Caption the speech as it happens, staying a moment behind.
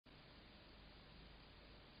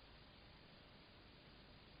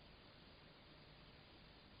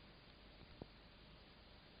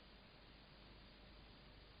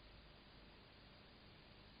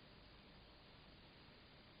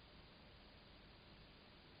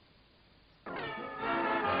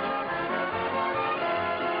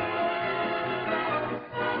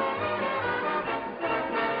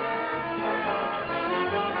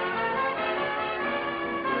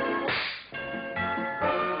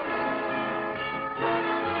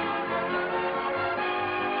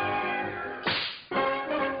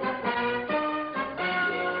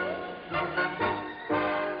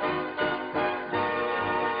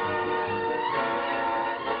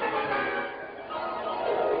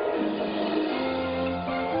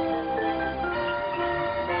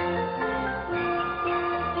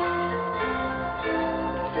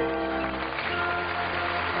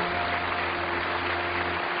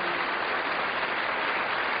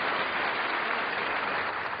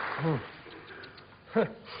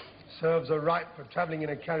Serves her right for travelling in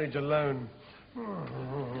a carriage alone.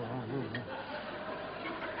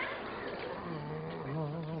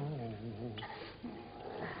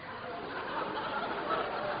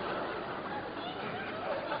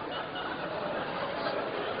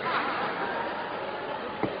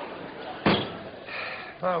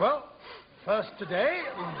 Ah, well, first today.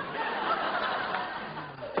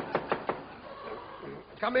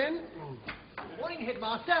 Come in. Good morning,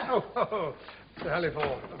 Headmaster. Oh, Mr.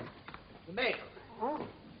 Halliford. The mail. Oh,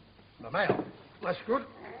 the mail. That's good.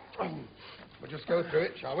 We'll just go through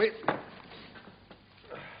it, shall we?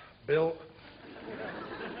 Bill.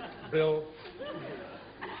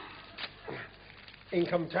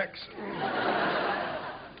 Income tax.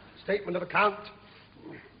 Statement of account.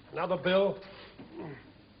 Another bill.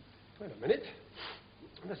 Wait a minute.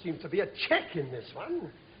 There seems to be a cheque in this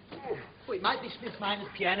one. Well, it might be Smith Minor's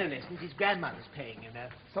piano lessons. His grandmother's paying, you know.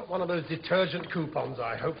 It's not one of those detergent coupons,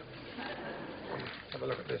 I hope. Let's have a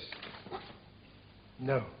look at this.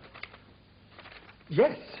 No.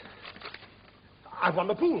 Yes. I've won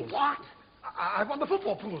the pools. What? I've won the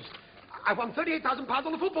football pools. I won £38,000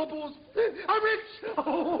 on the football pools. I'm rich.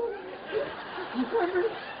 Oh. I'm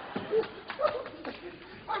rich.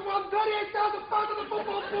 I won £38,000 on the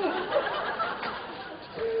football pools.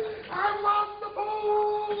 I won the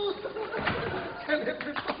pools. Tell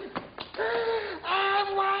everybody. I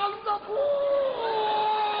won the pools.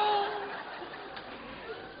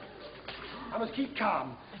 I must keep calm.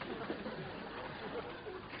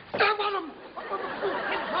 I won them.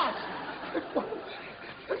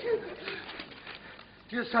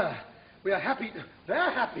 Dear sir, we are happy.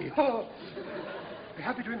 They're happy. Oh. We're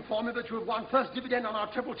happy to inform you that you have won first dividend on our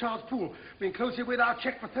triple charge pool. We enclose here with our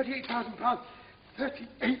cheque for £38,000.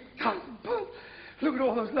 £38,000. Look at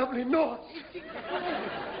all those lovely noughts.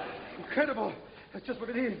 Incredible. That's just what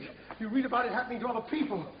it is. You read about it happening to other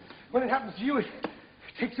people. When it happens to you, it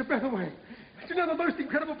takes your breath away. Do you know the most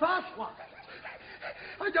incredible part? What?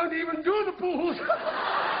 I don't even do the pools.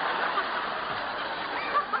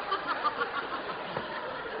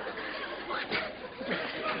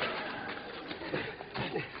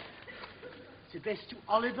 It's addressed to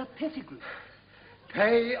Oliver Pettigrew.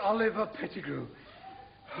 Pay Oliver Pettigrew.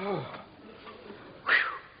 Oh. Whew.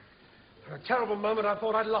 For a terrible moment, I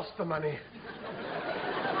thought I'd lost the money.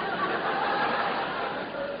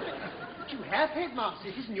 But you have, Headmaster.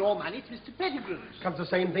 It isn't your money, it's Mr. Pettigrew's. Comes the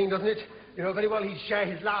same thing, doesn't it? You know very well he'd share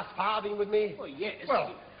his last farthing with me. Oh, yes.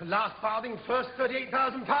 Well, the last farthing, first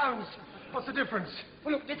 £38,000. What's the difference?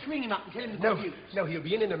 Well, look, let's ring him up and tell him the No, good news. no, he'll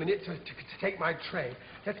be in a minute to take my tray.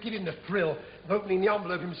 Let's give him the thrill of opening the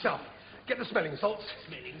envelope himself. Get the smelling salts.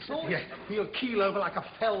 Smelling salts? Yeah, he'll keel over like a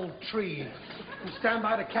felled tree. And stand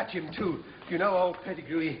by to catch him, too. You know old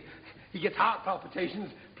Pettigrew, he gets heart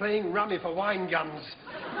palpitations playing rummy for wine guns.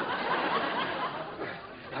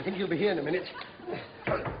 I think he'll be here in a minute.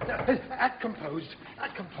 Act composed.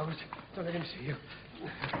 Act composed. Don't let him see you.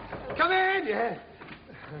 Come in, yeah.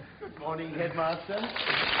 Good morning, Headmaster.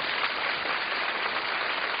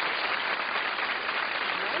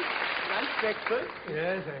 Nice breakfast.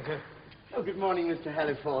 Yes, thank you. Oh, good morning, Mr.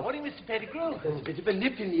 Halliford. Morning, Mr. Pettigrew. There's a bit of a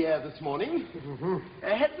nip in the air this morning.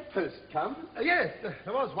 Had the post come? Yes,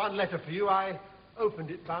 there was one letter for you. I opened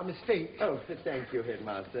it by mistake. Oh, thank you,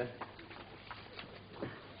 Headmaster.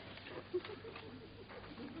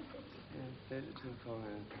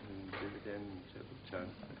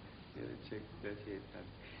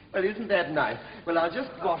 Well, isn't that nice? Well, I'll just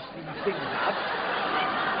wash these things up.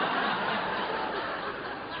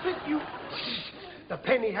 But you... The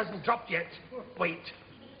penny hasn't dropped yet. Wait.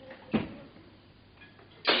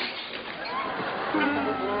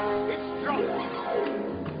 It's dropped.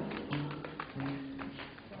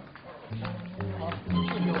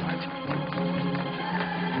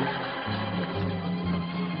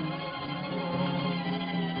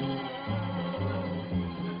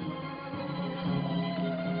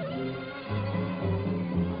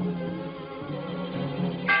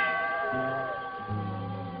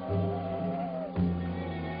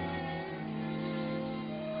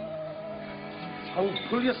 Oh,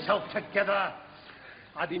 pull yourself together.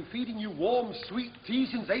 I've been feeding you warm, sweet tea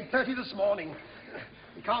since 8:30 this morning.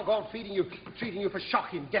 We can't go on treating you for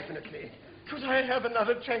shock indefinitely. Could I have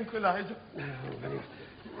another tranquilizer?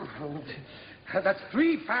 That's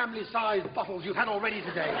 3 family-sized bottles you've had already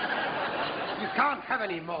today. You can't have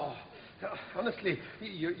any more. Honestly,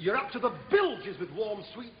 you're up to the bilges with warm,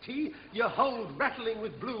 sweet tea. Your hold rattling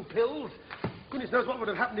with blue pills. Goodness knows what would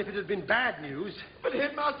have happened if it had been bad news. But,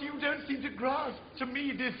 Headmaster, you don't seem to grasp. To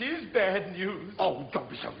me, this is bad news. Oh, don't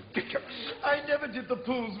be so ridiculous. I never did the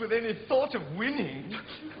pools with any thought of winning.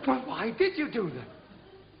 Well, why did you do them?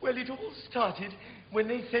 Well, it all started when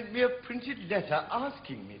they sent me a printed letter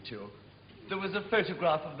asking me to. There was a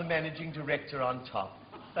photograph of the managing director on top.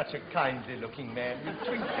 Such a kindly-looking man with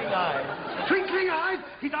twinkling eyes. Twinkling eyes?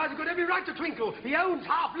 His eyes have got every right to twinkle. He owns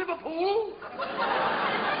half Liverpool.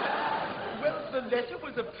 Well, the letter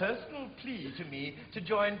was a personal plea to me to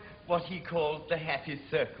join what he called the happy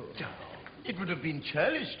circle. It would have been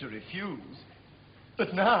churlish to refuse.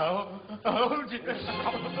 But now, oh dear.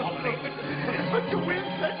 But to win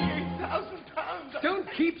 £38,000. Don't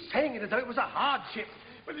keep saying it as though it was a hardship.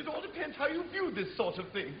 Well, it all depends how you view this sort of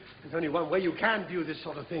thing. There's only one way you can view this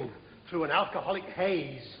sort of thing. Through an alcoholic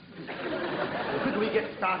haze. The quicker we get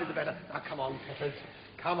started, the better. Now, come on, Peppers.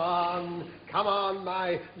 Come on,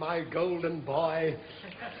 my golden boy.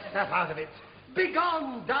 Snap out of it.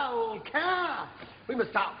 Begone, dull care. We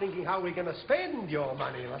must start thinking how we're going to spend your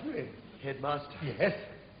money, mustn't we? Headmaster. Yes?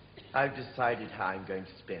 I've decided how I'm going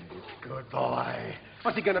to spend it. Good boy.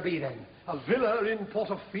 What's it going to be, then? A villa in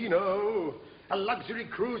Portofino? A luxury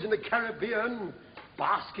cruise in the Caribbean?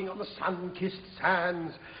 Basking on the sun-kissed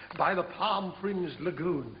sands by the palm-fringed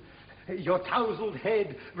lagoon? Your tousled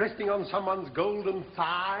head resting on someone's golden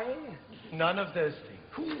thigh? None of those things.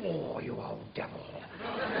 Oh, you old devil.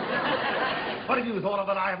 What have you thought of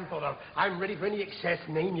that I haven't thought of? I'm ready for any excess.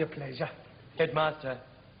 Name your pleasure. Headmaster,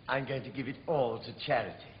 I'm going to give it all to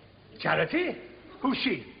charity. Charity? Who's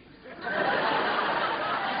she?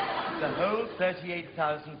 The whole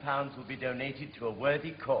 £38,000 will be donated to a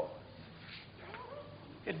worthy cause.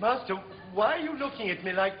 Headmaster, why are you looking at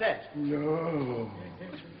me like that? No.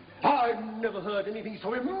 I've never heard anything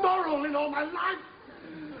so immoral in all my life.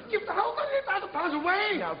 Give the whole £38,000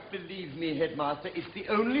 away. Now, believe me, Headmaster, it's the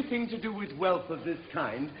only thing to do with wealth of this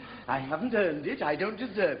kind. I haven't earned it. I don't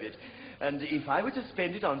deserve it. And if I were to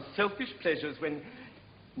spend it on selfish pleasures when...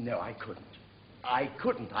 No, I couldn't.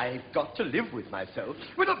 I've got to live with myself.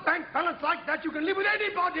 With a bank balance like that, you can live with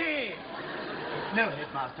anybody. No,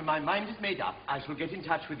 Headmaster, my mind is made up. I shall get in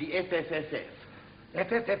touch with the FFFF.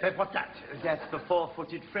 FFFF, what's that? That's the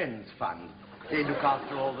Four-Footed Friends Fund. They look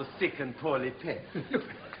after all the sick and poorly pets. Look,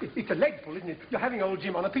 it's a legful, isn't it? You're having old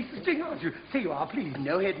Jim on a piece of string, aren't you? Say you are, please.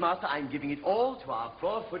 No, Headmaster, I'm giving it all to our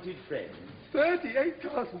four-footed friends.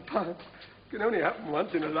 £38,000 can only happen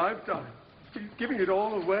once in a lifetime. He's giving it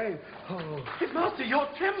all away. Oh. Headmaster, you're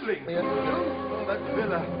trembling. Yes, oh, that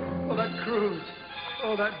villa. Oh, that cruise.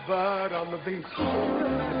 Oh, that bird on the beach.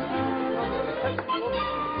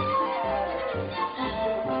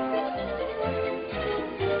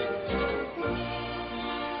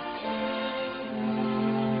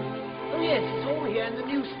 Oh, yes, it's all here in the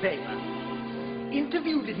newspaper.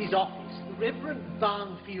 Interviewed at his office, the Reverend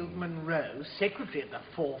Barnfield Monroe, secretary of the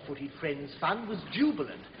Four-Footed Friends Fund, was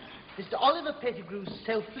jubilant. Mr. Oliver Pettigrew's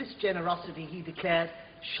selfless generosity, he declared,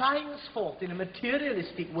 shines forth in a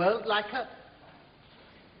materialistic world like a...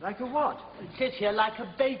 Like a what? It says here, like a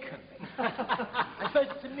bacon. I suppose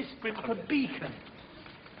it's a misprint for beacon.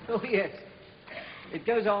 Oh, yes. It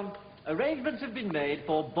goes on. Arrangements have been made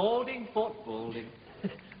for Balding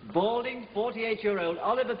 48-year-old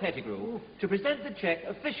Oliver Pettigrew to present the cheque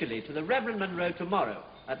officially to the Reverend Monroe tomorrow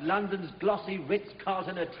at London's glossy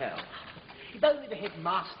Ritz-Carlton Hotel. If only the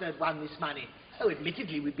headmaster had won this money. Oh,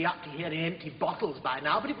 admittedly, we'd be up to here in empty bottles by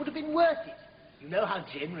now, but it would have been worth it. You know how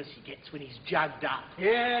generous he gets when he's jugged up.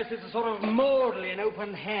 Yes, it's a sort of maudlin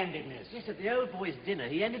open-handedness. Yes, at the old boy's dinner,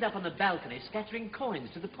 he ended up on the balcony scattering coins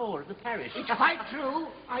to the poor of the parish. It's quite true.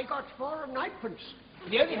 I got 4 and 9pence.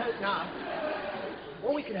 The only hope now,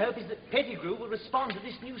 all we can hope is that Pettigrew will respond to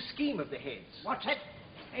this new scheme of the heads. What's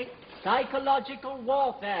it? Psychological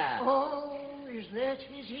warfare. Oh, is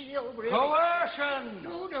he over here? Coercion!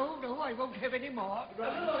 No, I won't have any more.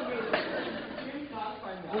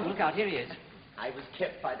 Oh, look out, here he is. I was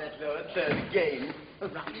kept by that lower third again. Oh,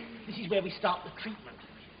 right. This is where we start the treatment.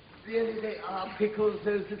 Really, they are pickles,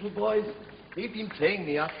 those little boys. They've been playing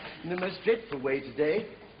me up in the most dreadful way today.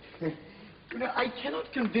 You know, I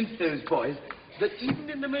cannot convince those boys that even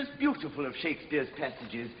in the most beautiful of Shakespeare's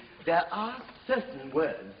passages, there are certain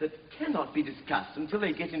words that cannot be discussed until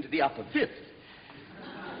they get into the upper fifth.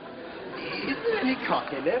 Is there any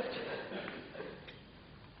coffee left?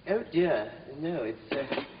 Oh, dear. No, it's,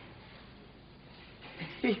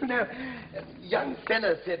 You know, young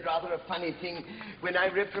Fenner said rather a funny thing when I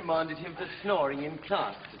reprimanded him for snoring in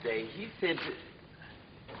class today. He said...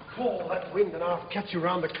 Call that wind and I'll catch you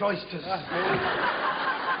round the cloisters. That's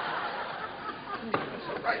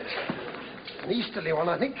all right. An easterly one,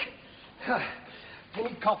 I think.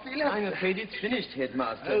 Any coffee left? I'm afraid it's finished,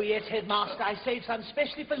 Headmaster. Oh, yes, Headmaster. I saved some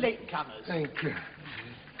specially for latecomers. Thank you.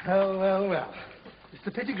 Well.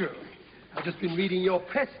 Mr. Pettigrew, I've just been reading your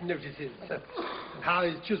press notices. How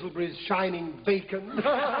is Chiselbury's shining bacon?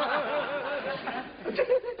 I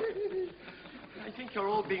think you're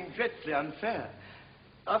all being dreadfully unfair.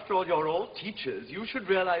 After all, you're all teachers. You should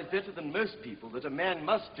realize better than most people that a man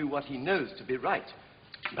must do what he knows to be right.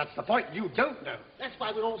 That's the point. You don't know. That's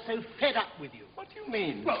why we're all so fed up with you. What do you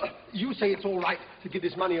mean? Well, you say it's all right to give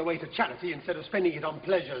this money away to charity instead of spending it on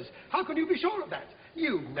pleasures. How can you be sure of that?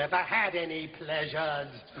 You've never had any pleasures.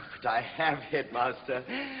 But I have, Headmaster.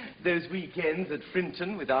 Those weekends at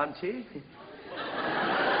Frinton with Auntie.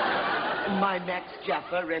 My Max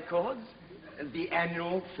Jaffa records. The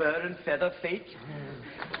annual fur and feather fete.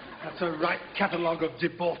 That's a right catalogue of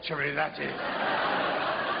debauchery, that is.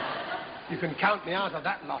 You can count me out of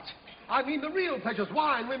that lot. I mean the real pleasures,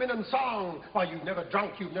 wine, women and song. Why, you've never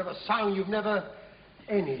drunk, you've never sung, you've never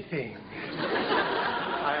anything.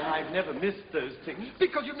 I've never missed those things.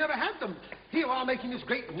 Because you've never had them. Here you are making this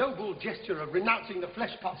great noble gesture of renouncing the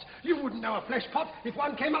flesh pots. You wouldn't know a flesh pot if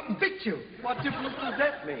one came up and bit you. What difference does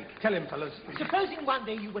that make? Tell him, fellas. Supposing one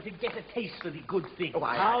day you were to get a taste for the good thing.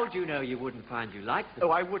 How do you know you wouldn't find you liked them?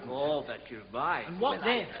 Oh, I wouldn't. All that you might. And what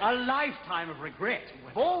then? A lifetime of regret.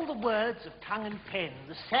 Of all the words of tongue and pen,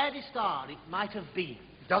 the saddest are it might have been.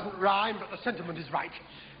 It doesn't rhyme, but the sentiment is right.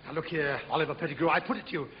 Now, look here, Oliver Pettigrew, I put it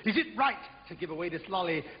to you. Is it right to give away this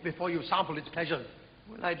lolly before you've sampled its pleasures?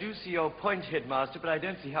 Well, I do see your point, Headmaster, but I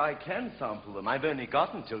don't see how I can sample them. I've only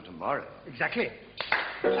got until tomorrow. Exactly.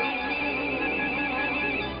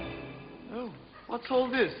 Oh, what's all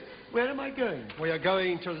this? Where am I going? We are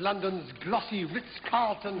going to London's glossy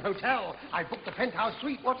Ritz-Carlton Hotel. I booked a penthouse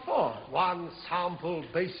suite. What for? One sample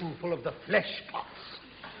basin full of the flesh pots.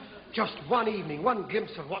 Just one evening, one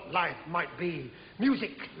glimpse of what life might be.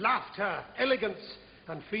 Music, laughter, elegance,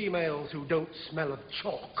 and females who don't smell of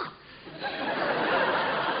chalk. If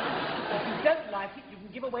you don't like it, you can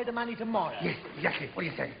give away the money tomorrow. Yes, exactly. What do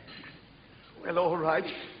you say? Well, all right.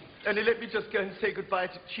 Only let me just go and say goodbye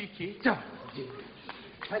to Cheeky. Oh, dear.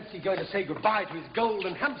 Fancy going to say goodbye to his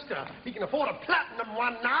golden hamster. He can afford a platinum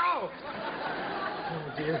one now.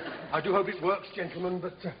 Oh, dear. I do hope it works, gentlemen,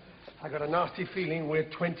 but I got a nasty feeling we're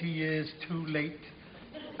 20 years too late.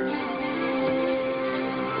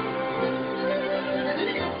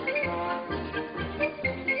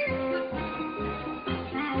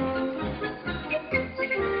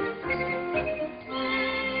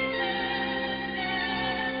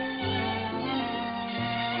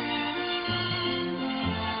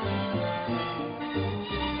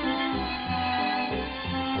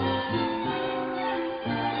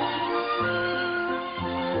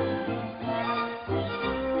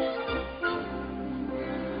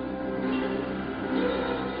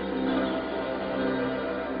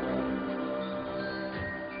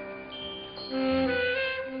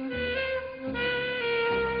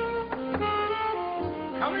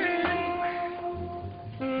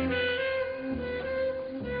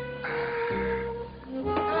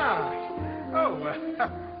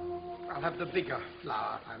 I'll have the bigger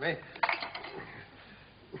flower, if I may.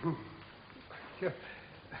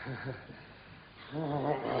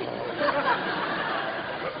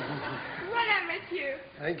 Voilà, monsieur.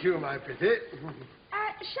 Thank you, my pretty.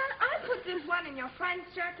 Shall I put this one in your friend's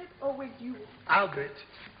jacket or with you? I'll do it.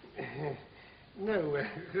 No,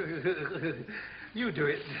 you do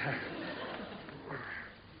it.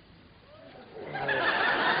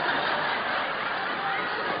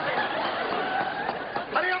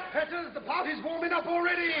 Hurry up, Petters. The party's warming up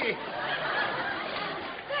already.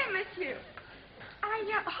 There, monsieur. I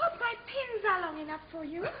hope my pins are long enough for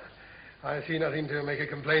you. I see nothing to make a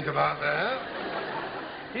complaint about there.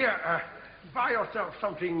 Here, buy yourself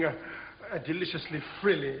something deliciously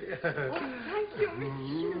frilly. Oh, thank you,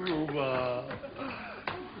 monsieur.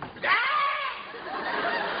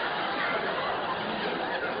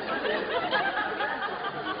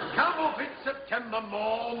 Come off it, September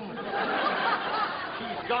morn.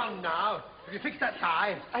 She's gone now. Have you fixed that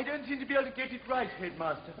tie? I don't seem to be able to get it right,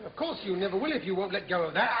 Headmaster. Of course you never will if you won't let go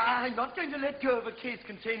of that. I'm not going to let go of a case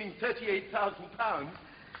containing £38,000.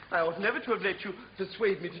 I ought never to have let you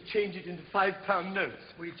persuade me to change it into £5 notes.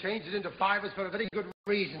 We changed it into fivers for a very good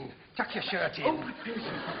reason. Tuck your shirt in. Oh, please.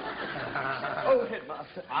 Oh,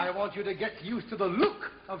 Headmaster. I want you to get used to the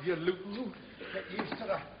look of your loot. Get used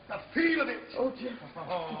to the feel of it. Oh, dear.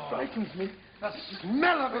 It frightens me. The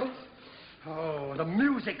smell of it. Oh, the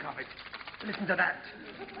music of it. Listen to that.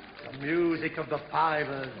 The music of the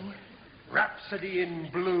fivers. Rhapsody in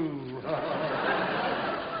blue.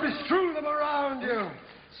 Bestrew them around you.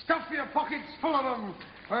 Stuff your pockets full of them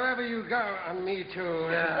wherever you go, and me too.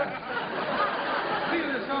 Yeah. Feel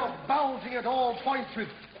yourself bulging at all points with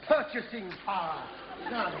purchasing power.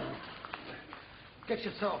 Darling, get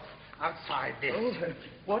yourself outside this. Oh,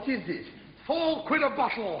 what is it? £4 a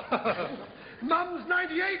bottle. Mum's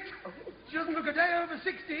 98. She doesn't look a day over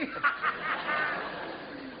 60.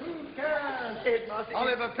 Who cares?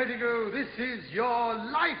 Oliver Pettigrew, this is your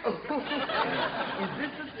life. Is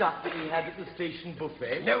this the stuff that we had at the station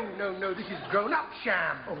buffet? No, this is grown-up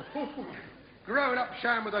sham. Grown-up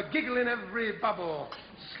sham with a giggle in every bubble.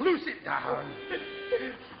 Sluice it down.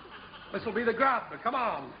 This'll be the grub. Come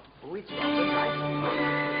on. Oh, it's rather nice.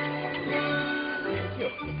 Thank you.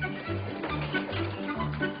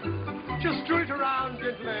 Just strew it around,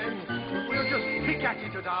 gentlemen. We'll just pick at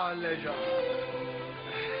it at our leisure.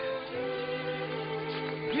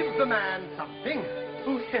 Give the man something.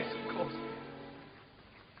 Oh, yes, of course.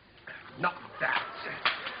 Not that.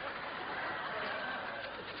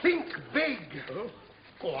 Think big. Oh.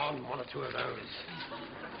 Go on, one or two of those.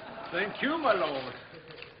 Thank you, my lord.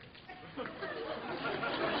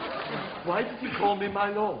 Why does he call me my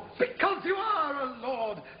lord? Because you are a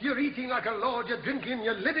lord. You're eating like a lord. You're drinking.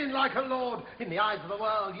 You're living like a lord. In the eyes of the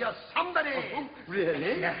world, you're somebody. Oh,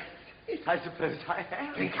 really? Yes. I suppose I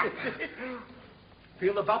am. Drink up.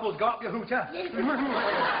 Feel the bubbles go up your hooter? Yes. Now,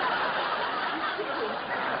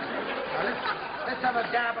 let's have a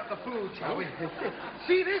dab at the food, shall we?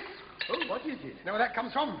 See this? Oh, what is it? Know where that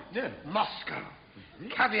comes from? No. Moscow.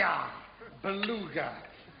 Caviar. Beluga.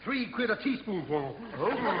 £3 a teaspoonful. Oh,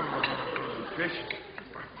 fish.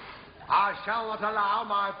 I shall not allow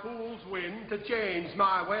my fool's whim to change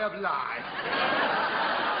my way of life.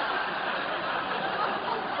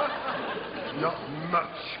 Not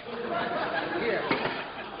much. Here,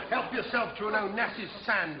 help yourself to an Onassis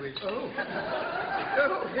sandwich. Oh,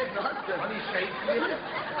 headmaster. Funny shape.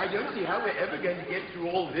 I don't see how we're ever going to get through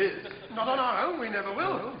all this. Not on our own, we never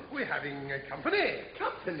will. Oh. We're having company.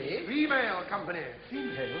 Company? Female company.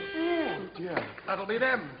 Female? Mm. Oh, dear. That'll be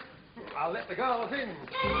them. I'll let the girls in.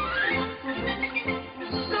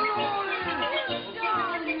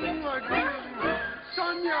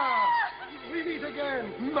 Sonia! We meet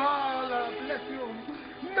again. Marla, bless you.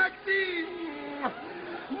 Maxine!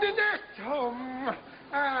 Ninette!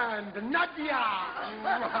 And Nadia!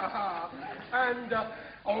 And,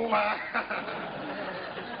 Oliver,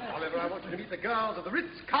 I want you to meet the girls of the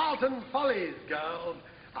Ritz-Carlton Follies, girls.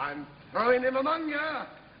 I'm throwing him among you.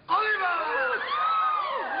 Oliver!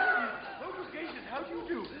 Oh, gracious, how do you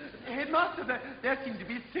do? Headmaster, there seem to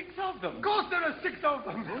be 6 of them. Of course there are 6 of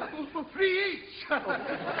them. 3 each.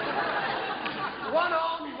 One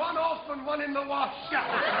on, one off, and one in the wash.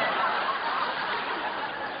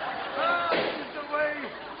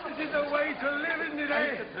 This is the way to live, isn't it,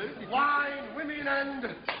 eh? Wine, women,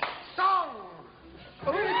 and song.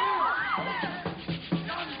 Oh.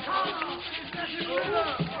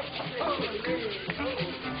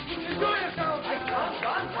 Enjoy yourself. I can't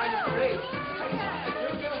find a break.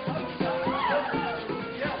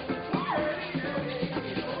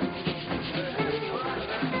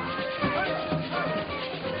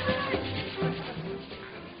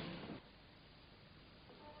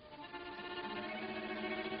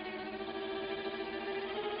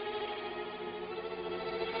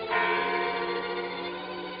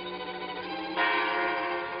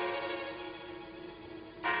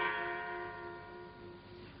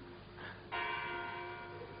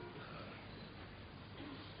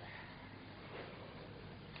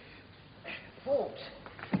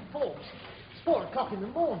 It's 4 o'clock in the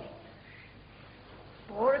morning.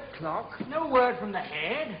 4 o'clock? No word from the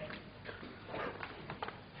head.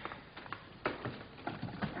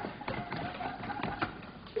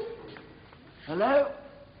 Hello?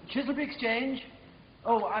 Chiselby Exchange?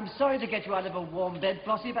 Oh, I'm sorry to get you out of a warm bed,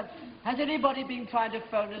 Flossie, but has anybody been trying to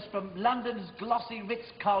phone us from London's glossy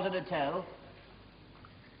Ritz-Carlton Hotel?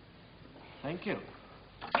 Thank you.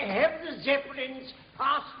 Have the Zeppelins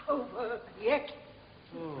passed over yet?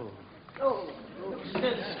 Oh, looks as though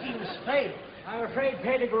the scheme's failed. I'm afraid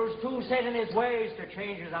Pettigrew's too set in his ways to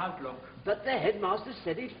change his outlook. But the headmaster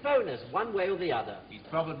said he'd phone us, one way or the other. He's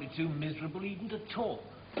probably too miserable even to talk.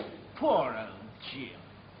 Poor old Jim.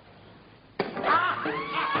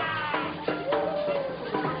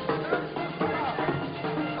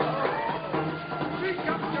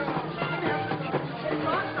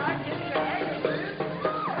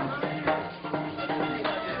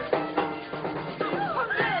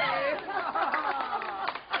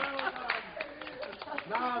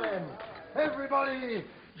 Now then, everybody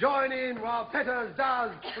join in while Petters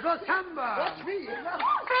does the samba. Watch me.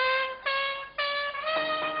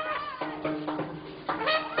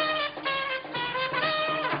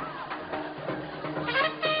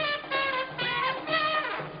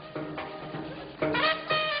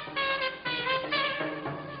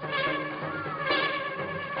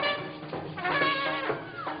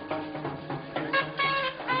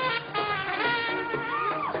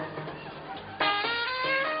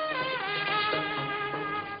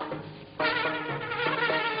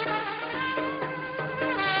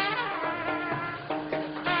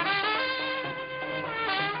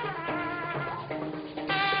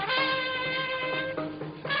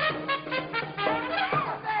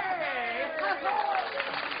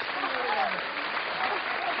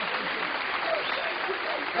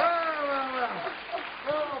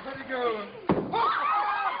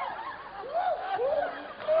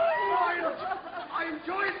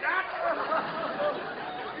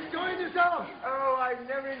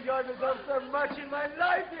 much in my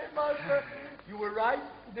life, headmaster. You were right.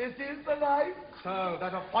 This is the life. So,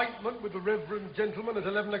 that appointment with the reverend gentleman at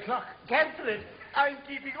 11 o'clock. Cancel it. I'm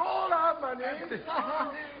keeping all our money.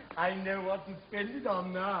 I know what to spend it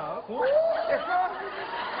on now. Come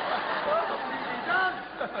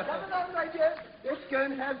on, my dear. Let's go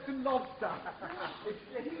and have some lobster.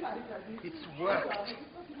 It's worked.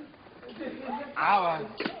 Ours.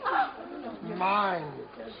 Mine.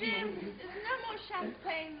 Jim, there's no more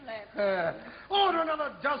champagne left. Order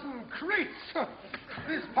another dozen crates.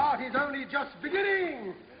 This party's only just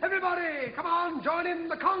beginning. Everybody, come on, join in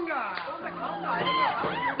the conga.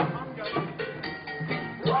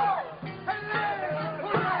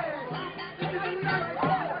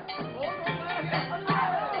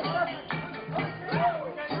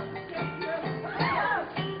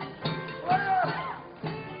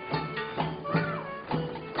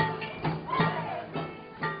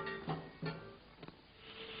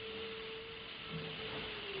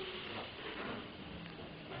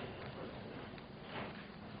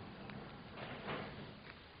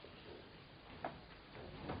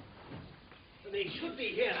 They should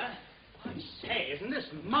be here. I say, isn't this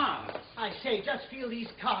marvelous? I say, just feel these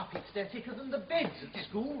carpets. They're thicker than the beds at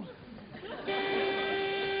school.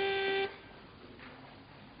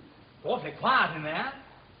 Awfully quiet in there.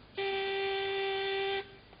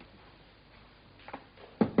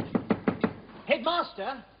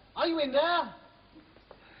 Headmaster, are you in there?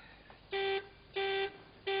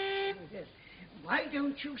 Why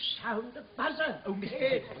don't you sound the buzzer? Oh,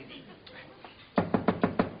 Mr.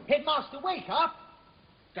 Headmaster, wake up!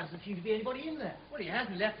 Doesn't seem to be anybody in there. Well, he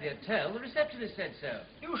hasn't left the hotel. The receptionist said so.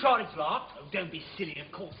 You sure it's locked? Oh, don't be silly,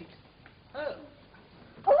 of course it's... Oh.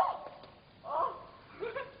 Oh,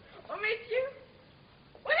 it's you?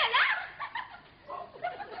 Well,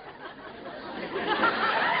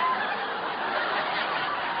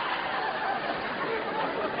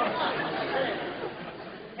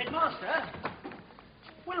 Headmaster?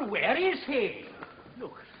 Well, where is he?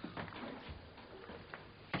 Look.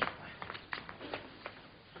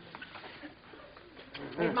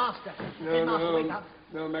 Headmaster, Headmaster, wake up.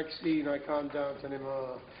 No, Maxine, I can't dance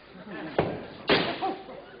anymore.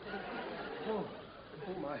 Oh,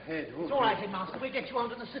 my head. Oh, It's all right, Headmaster. We'll get you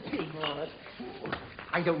onto the settee. All right.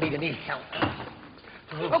 I don't need any help.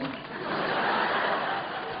 Oh,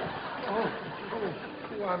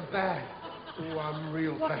 I'm bad. Oh, I'm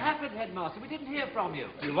real What bad. happened, Headmaster? We didn't hear from you.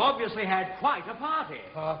 You've obviously had quite a party.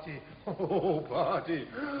 Party. Oh, party.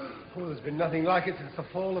 Oh, there's been nothing like it since the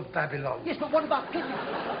fall of Babylon. Yes, but what about Pettigrew?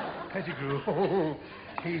 Pettigrew,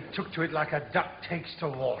 he took to it like a duck takes to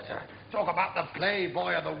water. Talk about the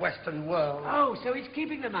playboy of the Western world. Oh, so he's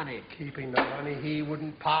keeping the money. Keeping the money, he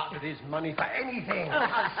wouldn't part with his money for anything. Oh,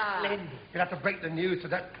 how splendid. You'll have to break the news to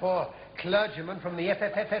that poor clergyman from the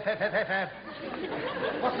FFFFFFF.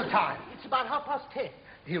 What's the time? It's about 10:30.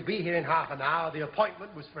 He'll be here in half an hour. The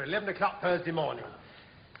appointment was for 11 o'clock Thursday morning.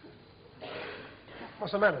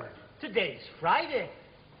 What's the matter then? Today's Friday.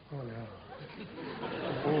 Oh, no.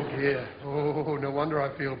 Oh, dear. Oh, no wonder I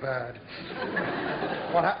feel bad.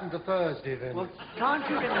 What happened to Thursday, then? Well, can't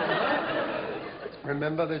you remember?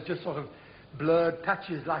 Remember, there's just sort of blurred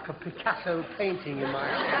patches like a Picasso painting in my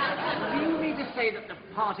head. Do you mean to say that the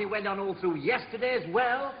party went on all through yesterday as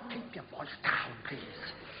well? Keep your voice down, please.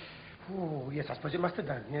 Oh, yes, I suppose it must have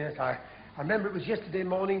done. Yes, I remember it was yesterday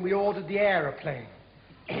morning we ordered the aeroplane.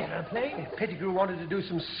 Aeroplane? Pettigrew wanted to do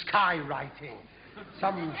some skywriting.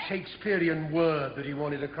 Some Shakespearean word that he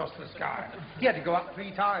wanted across the sky. He had to go up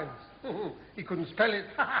 3 times. He couldn't spell it.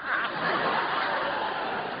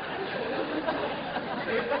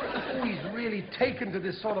 Oh, he's really taken to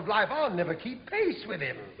this sort of life. I'll never keep pace with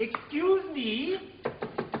him. Excuse me.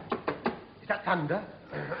 Is that thunder?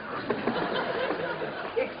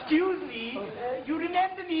 Excuse me. You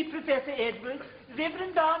remember me, Professor Edwards?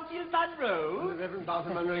 Reverend Barnfield Monroe? Reverend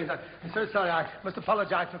Barton Monroe, I'm so sorry. I must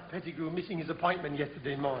apologize for Pettigrew missing his appointment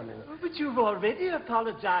yesterday morning. Oh, but you've already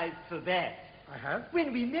apologized for that. I have?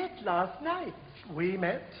 When we met last night. We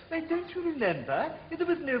met? Why, don't you remember? There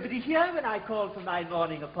was nobody here when I called for my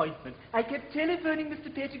morning appointment. I kept telephoning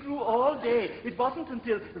Mr. Pettigrew all day. It wasn't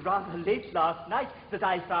until rather late last night that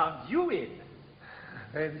I found you in.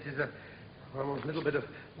 This is a little bit of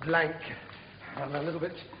blank. I'm a little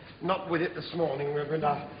bit not with it this morning, Reverend.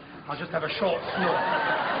 I'll just have a short snort.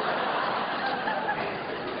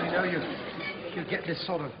 You know, you get this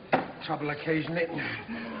sort of trouble occasionally.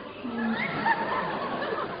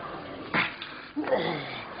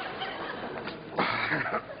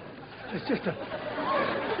 It's just a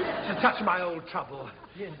Such my old trouble.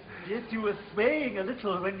 Yes, yes, you were swaying a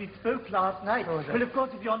little when we spoke last night. Oh, well, of course,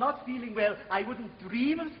 if you're not feeling well, I wouldn't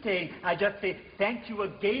dream of staying. I just say thank you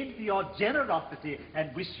again for your generosity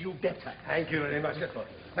and wish you better. Thank you very much.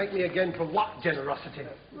 Thank me again for what generosity?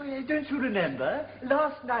 Well, don't you remember?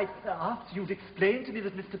 Last night, after you'd explained to me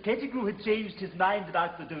that Mr. Pettigrew had changed his mind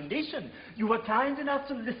about the donation, you were kind enough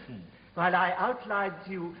to listen while I outlined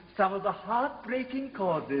to you some of the heartbreaking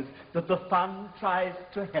causes that the fund tries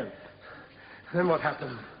to help. Then what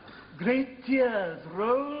happened? Great tears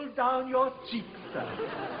rolled down your cheeks, sir.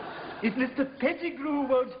 If Mr. Pettigrew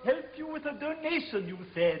won't help you with a donation, you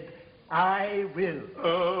said, I will.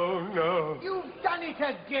 Oh, no. You've done it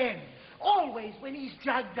again. Always when he's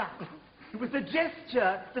drugged up. It was a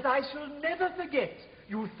gesture that I shall never forget.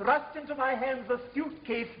 You thrust into my hands a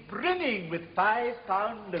suitcase brimming with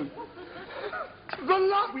 £5 notes. The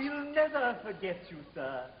lot. We'll never forget you,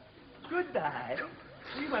 sir. Goodbye.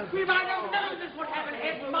 We might have known this would happen,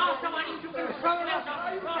 Headmaster. Why didn't you control us?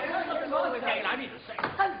 I mean to say.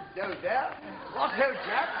 Hello there. What ho,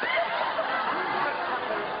 Jack?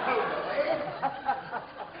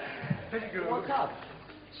 What's up?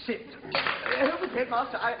 Sit. But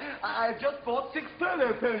Headmaster, I've just bought 6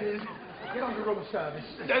 polo ponies. Get on to room service.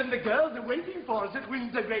 And the girls are waiting for us at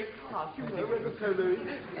Windsor Great Park. You know where the polo is.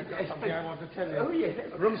 Something I want to tell you. Oh, yes.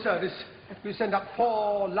 Room service. We send up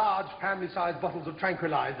 4 large family-sized bottles of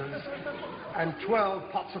tranquilizers and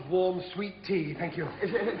 12 pots of warm sweet tea. Thank you.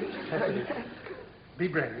 Be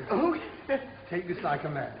brave. Oh, Take this like a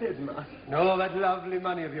man. Headmaster. No, that lovely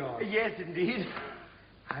money of yours. Yes, indeed.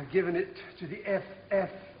 I've given it to the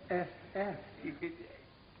FFFF.